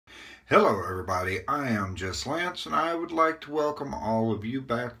Hello everybody, I am just Lance and I would like to welcome all of you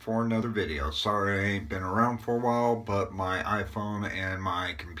back for another video. Sorry I ain't been around for a while, but my iPhone and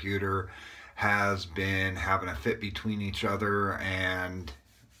my computer has been having a fit between each other, and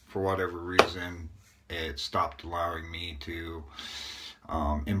for whatever reason it stopped allowing me to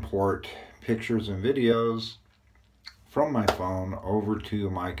import pictures and videos from my phone over to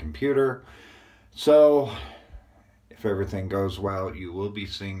my computer. So if everything goes well, you will be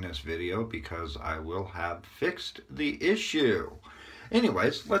seeing this video because I will have fixed the issue.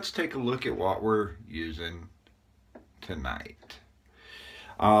 Anyways, let's take a look at what we're using tonight.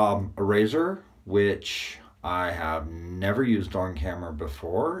 A razor, which I have never used on camera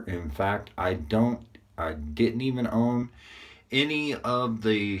before. In fact, I didn't even own any of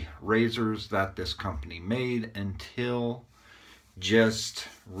the razors that this company made until just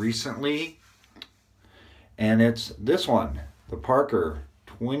recently. And it's this one, the Parker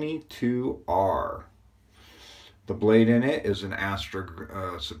 22R. The blade in it is an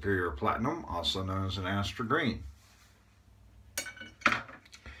Astra Superior Platinum, also known as an Astra Green.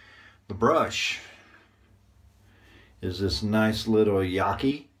 The brush is this nice little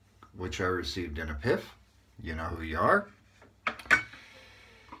Yaqi, which I received in a piff. You know who you are.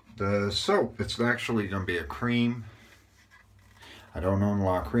 The soap, it's actually going to be a cream. I don't own a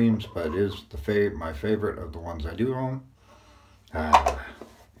lot of creams, but it is my favorite of the ones I do own. And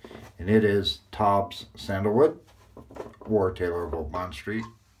it is TOBS sandalwood, or Taylor of Old Bond Street,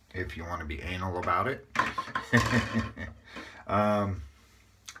 if you want to be anal about it. And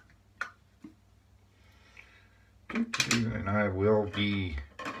I will be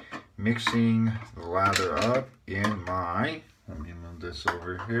mixing the lather up in my, let me move this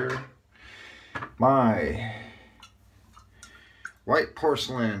over here, my white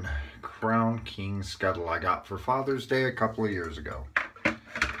porcelain Crown King scuttle I got for Father's Day a couple of years ago.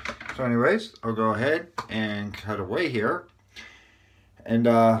 So anyways, I'll go ahead and cut away here, and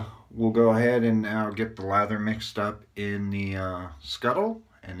we'll go ahead and now get the lather mixed up in the scuttle,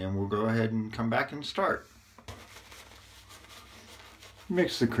 and then we'll go ahead and come back and start.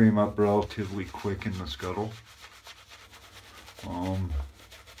 Mix the cream up relatively quick in the scuttle.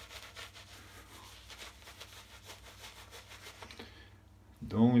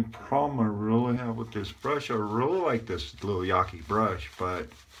 The only problem I really have with this brush, I really like this little Yaqi brush, but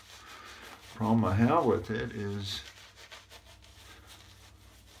the problem I have with it is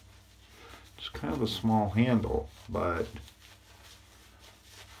it's kind of a small handle, but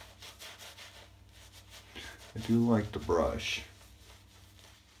I do like the brush.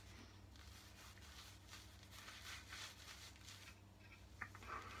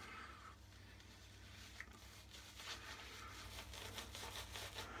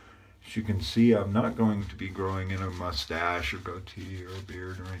 As you can see, I'm not going to be growing in a mustache or goatee or a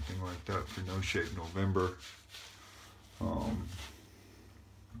beard or anything like that for No Shave November. In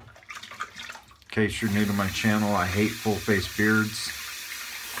case you're new to my channel, I hate full face beards.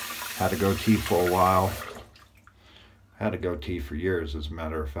 Had a goatee for a while. Had a goatee for years, as a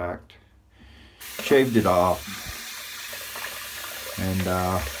matter of fact. Shaved it off.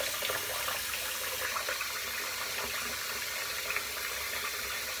 And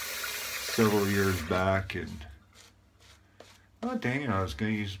several years back, and oh dang it, I was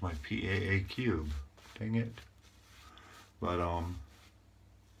going to use my PAA cube, dang it, but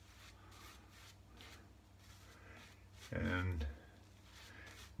and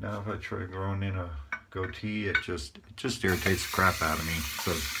now if I try growing in a goatee, it just irritates the crap out of me,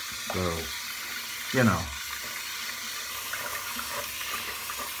 so you know.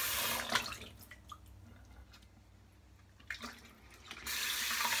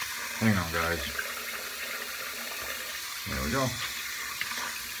 Hang on, guys. There we go.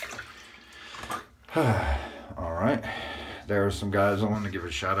 All right. There are some guys I want to give a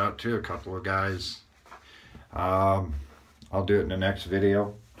shout out to. A couple of guys. I'll do it in the next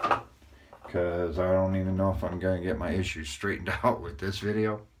video because I don't even know if I'm going to get my issues straightened out with this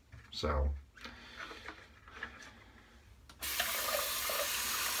video. So.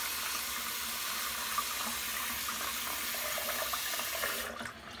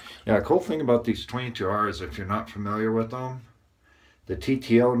 Yeah, the cool thing about these 22Rs, if you're not familiar with them, the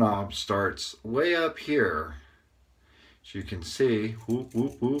TTO knob starts way up here. As you can see, whoop,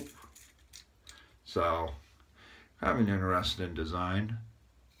 whoop, whoop. So, I'm interested in design.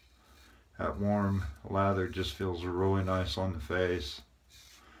 That warm lather just feels really nice on the face.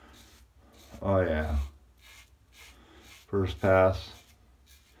 Oh yeah. First pass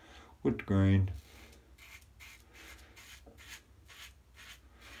with the grain.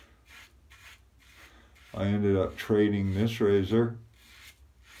 I ended up trading this razor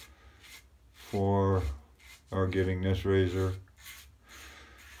for getting this razor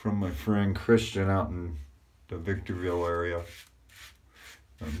from my friend Christian out in the Victorville area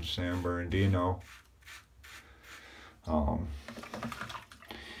in San Bernardino. I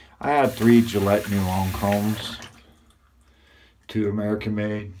had 3 Gillette new long combs, 2 American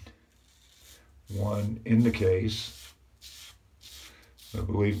made, 1 in the case. I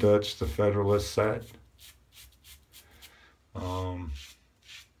believe that's the Federalist set.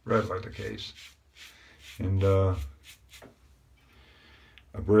 Red leather case. And a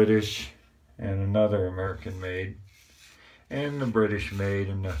British and another American made. And the British made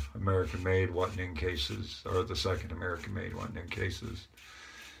and the American made wasn't in cases, or the second American made wasn't in cases.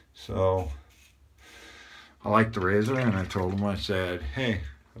 So I liked the razor, and I told him, I said, hey,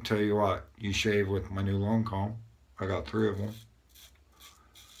 I'll tell you what, you shave with my new long comb. I got 3 of them.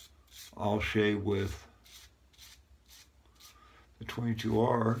 I'll shave with the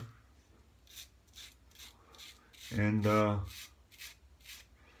 22R. And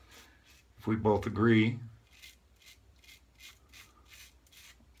if we both agree,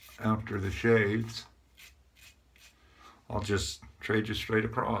 after the shaves, I'll just trade you straight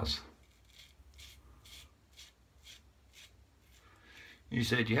across. He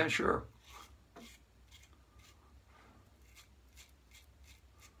said, yeah, sure.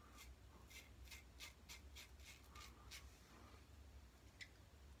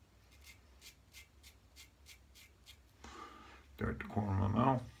 There at the corner of my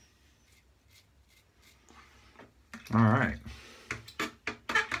mouth. All right.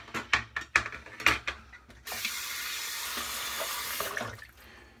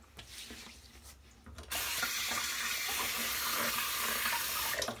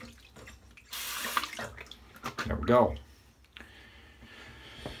 There we go.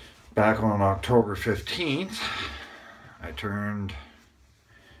 Back on October 15th, I turned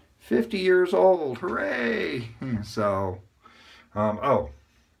 50 years old. Hooray! So, oh,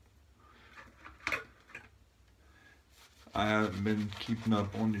 I haven't been keeping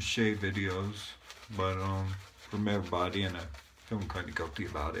up on the shave videos, but from everybody, and I feel kind of guilty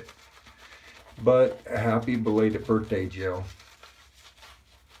about it. But happy belated birthday, Jill.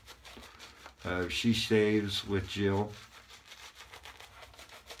 She shaves with Jill.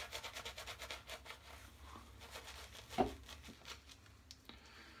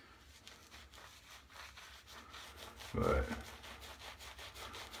 But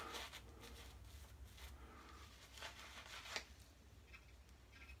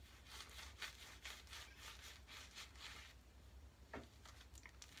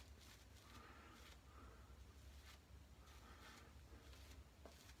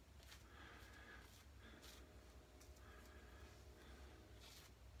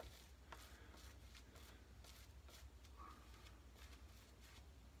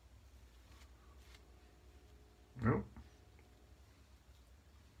nope.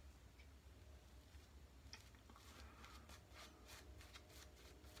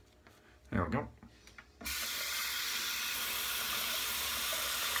 There we go.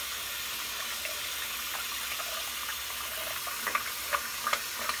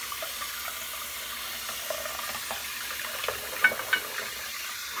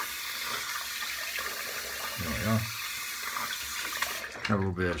 There we go. Got a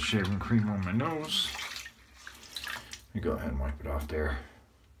little bit of shaving cream on my nose. Let me go ahead and wipe it off there.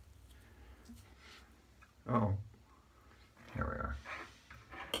 Oh, here we are.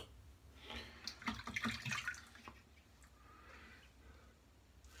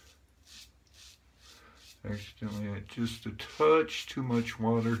 Accidentally add just a touch too much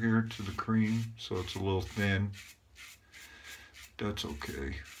water here to the cream, so it's a little thin. That's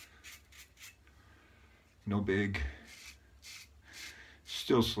okay. No big.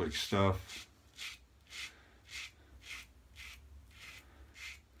 Still slick stuff.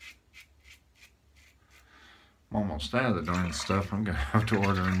 I'm almost out of the darn stuff. I'm gonna have to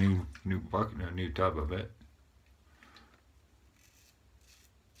order a new bucket, a new tub of it.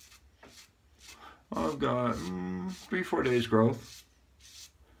 I've got 3-4 days growth.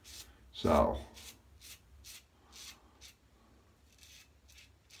 So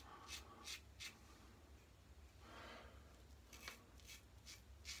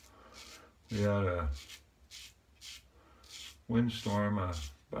we had a windstorm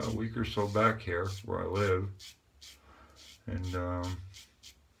about a week or so back here where I live. And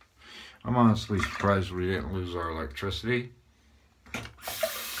I'm honestly surprised we didn't lose our electricity.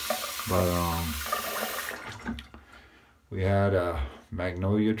 But we had a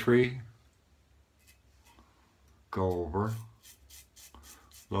magnolia tree go over.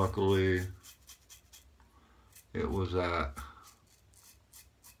 Luckily, it was at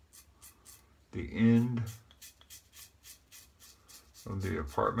the end of the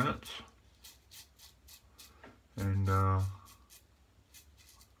apartments. And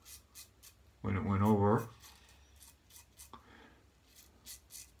when it went over,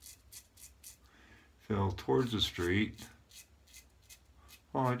 fell towards the street.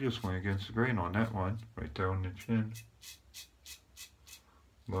 Oh, I just went against the grain on that one, right there on the chin.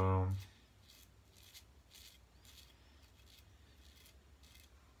 Boom.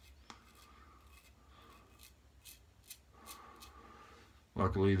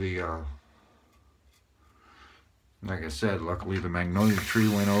 Luckily like I said, luckily the magnolia tree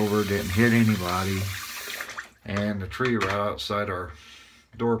went over, didn't hit anybody, and the tree right outside our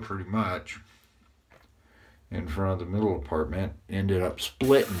door pretty much, in front of the middle apartment, ended up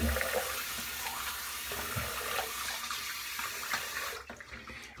splitting.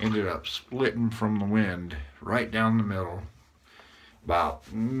 Ended up splitting from the wind right down the middle, about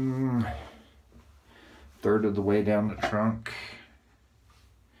third of the way down the trunk,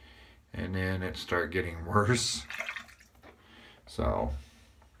 and then it started getting worse. So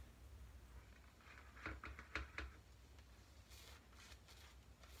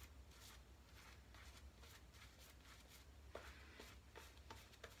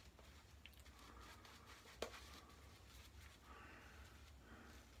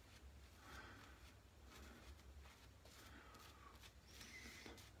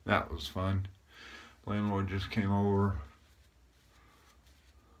that was fun. Landlord just came over.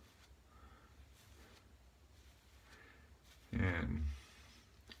 And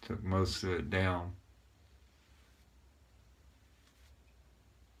took most of it down.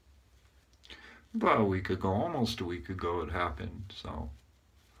 About a week ago, almost a week ago it happened, so.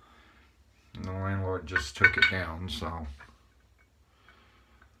 And the landlord just took it down, so.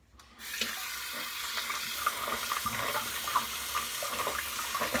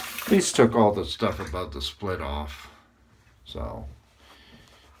 At least took all the stuff above the split off. So,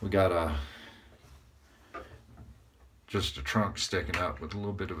 we got just a trunk sticking up with a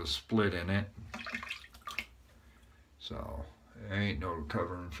little bit of a split in it. So, there ain't no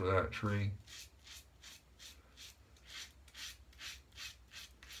covering for that tree.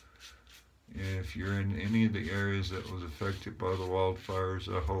 If you're in any of the areas that was affected by the wildfires,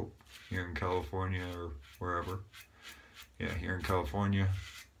 I hope, here in California or wherever. Yeah, here in California,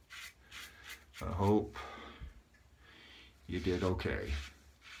 I hope you did okay.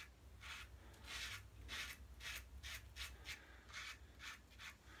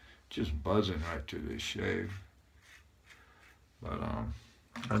 Just buzzing right through this shave. But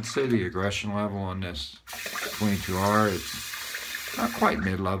I'd say the aggression level on this 22R is not quite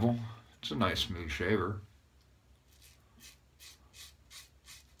mid-level. It's a nice smooth shaver.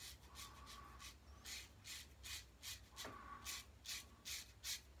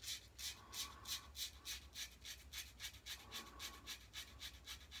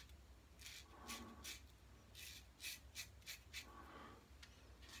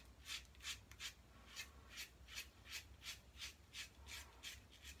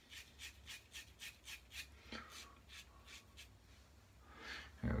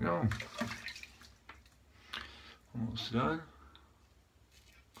 There we go. Almost done.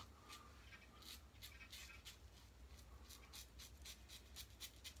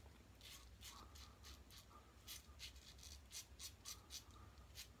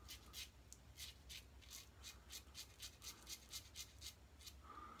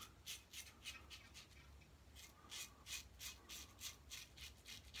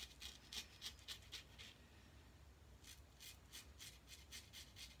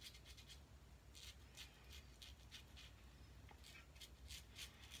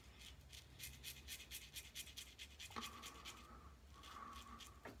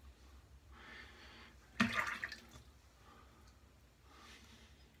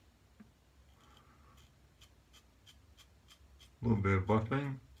 A little bit of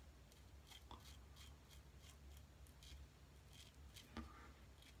buffing.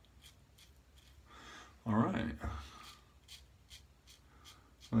 All right.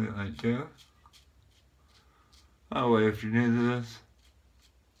 Like that. By the way, if you're new to this,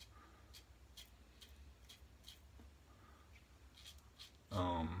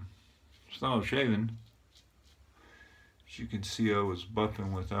 style shaving, as you can see, I was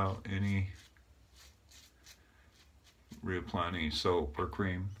buffing without any reapplying any soap or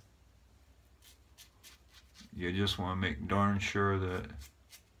cream. You just want to make darn sure that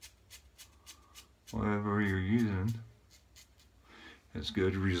whatever you're using has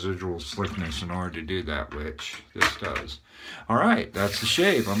good residual slickness in order to do that, which this does. All right, that's the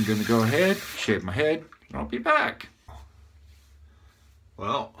shave. I'm going to go ahead, shave my head, and I'll be back.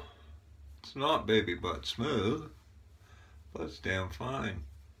 Well, it's It's not baby butt smooth, but it's damn fine.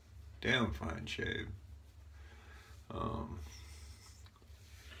 Damn fine shave.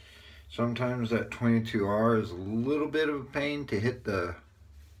 Sometimes that 22R is a little bit of a pain to hit the...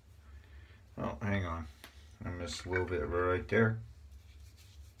 Oh, hang on. I missed a little bit right there.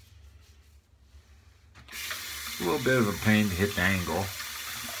 A little bit of a pain to hit the angle,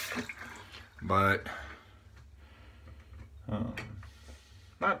 but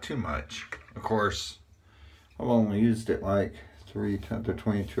not too much. Of course, I've only used it like the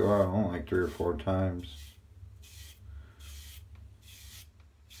 22R, only like 3 or 4 times.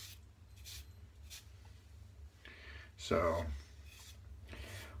 So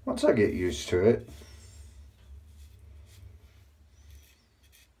once I get used to it,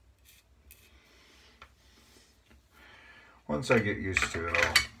 I'll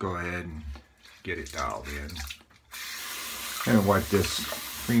go ahead and get it dialed in. I'm going to wipe this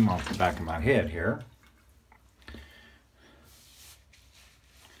cream off the back of my head here.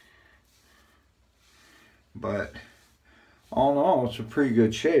 But all in all, it's a pretty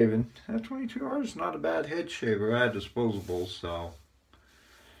good shave, and that 22R is not a bad head shaver. I had disposables, so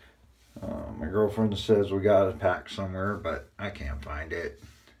my girlfriend says we got a pack somewhere, but I can't find it.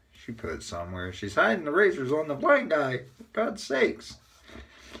 She put it somewhere. She's hiding the razors on the blind eye. For God's sakes.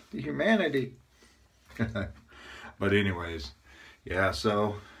 The humanity. But anyways, yeah,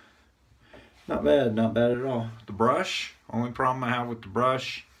 so not bad at all. The brush, only problem I have with the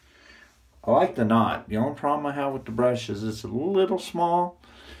brush, I like the knot. The only problem I have with the brush is it's a little small,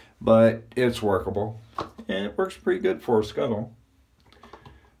 but it's workable. And it works pretty good for a scuttle.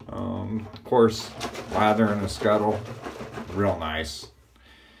 Of course, lather in a scuttle, real nice.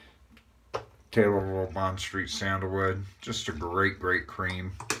 Taylor Bond Street Sandalwood, just a great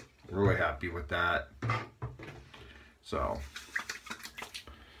cream. Really happy with that. So,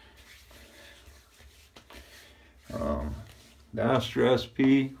 the Astra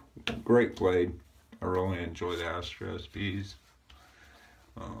SP, great blade. I really enjoy the Astra SPs.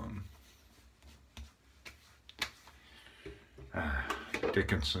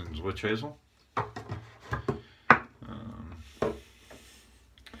 Dickinson's Witch Hazel.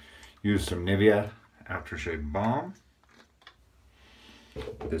 Use some Nivea Aftershave Balm.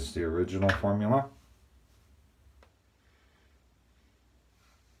 This is the original formula.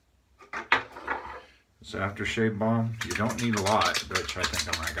 This aftershave balm, you don't need a lot, which I think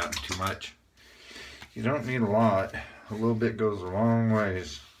I might have gotten too much. You don't need a lot. A little bit goes a long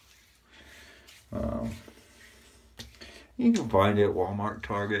ways. You can find it at Walmart,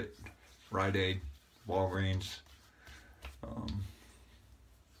 Target, Rite Aid, Walgreens,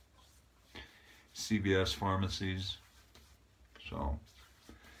 CVS pharmacies. So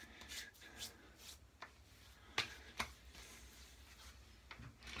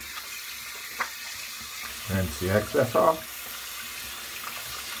rinse the excess off.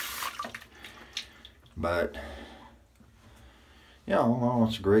 But yeah, well,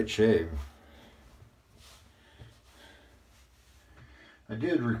 it's a great shave. I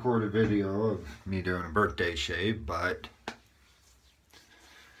did record a video of me doing a birthday shave, but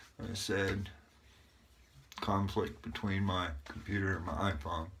like I said, conflict between my computer and my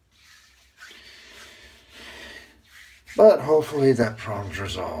iPhone. But hopefully that problem's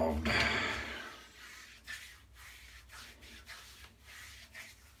resolved.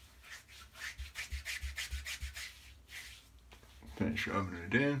 Finish rubbing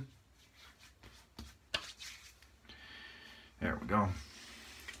it in. There we go.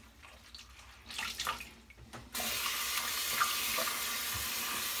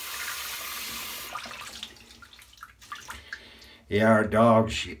 Yeah, our dog,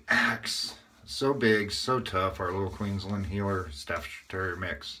 she acts so big, so tough. Our little Queensland Heeler Staffordshire Terrier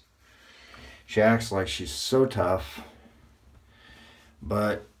mix. She acts like she's so tough,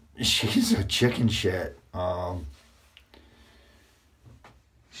 but she's a chicken shit.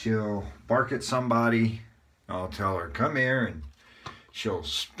 She'll bark at somebody. I'll tell her, come here, and she'll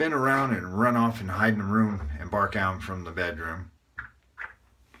spin around and run off and hide in the room and bark at them from the bedroom.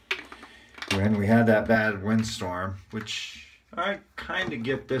 When we had that bad windstorm, which I kind of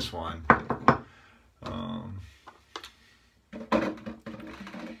get this one.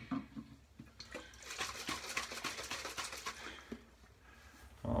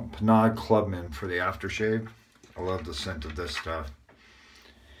 Panad Clubman for the aftershave. I love the scent of this stuff.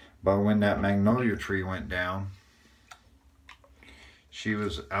 But when that magnolia tree went down, she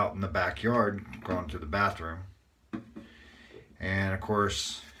was out in the backyard going to the bathroom. And of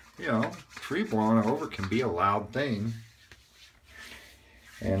course, you know, tree blowing over can be a loud thing.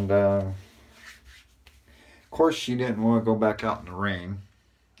 And of course she didn't want to go back out in the rain.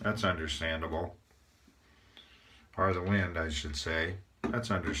 That's understandable. Or the wind, I should say.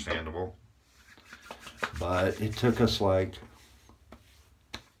 That's understandable. But it took us like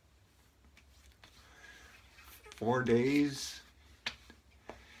 4 days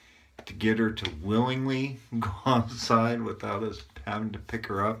to get her to willingly go outside without us having to pick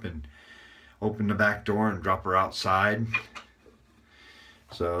her up and open the back door and drop her outside.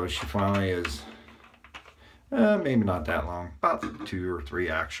 So she finally is, maybe not that long, about 2 or 3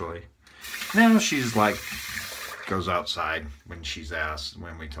 actually. Now she's like, goes outside when she's asked,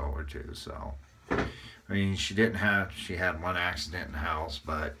 when we told her to. So, I mean, she had one accident in the house,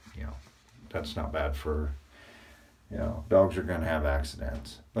 but, you know, that's not bad for, you know, dogs are going to have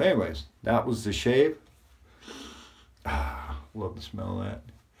accidents. But anyways, that was the shave. Love the smell of that.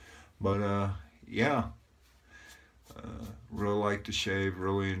 But, yeah. Really liked the shave.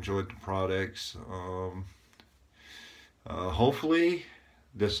 Really enjoyed the products. Hopefully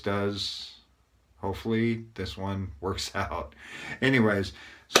this one works out. Anyways,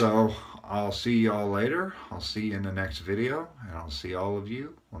 so I'll see y'all later. I'll see you in the next video. And I'll see all of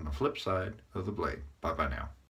you on the flip side of the blade. Bye-bye now.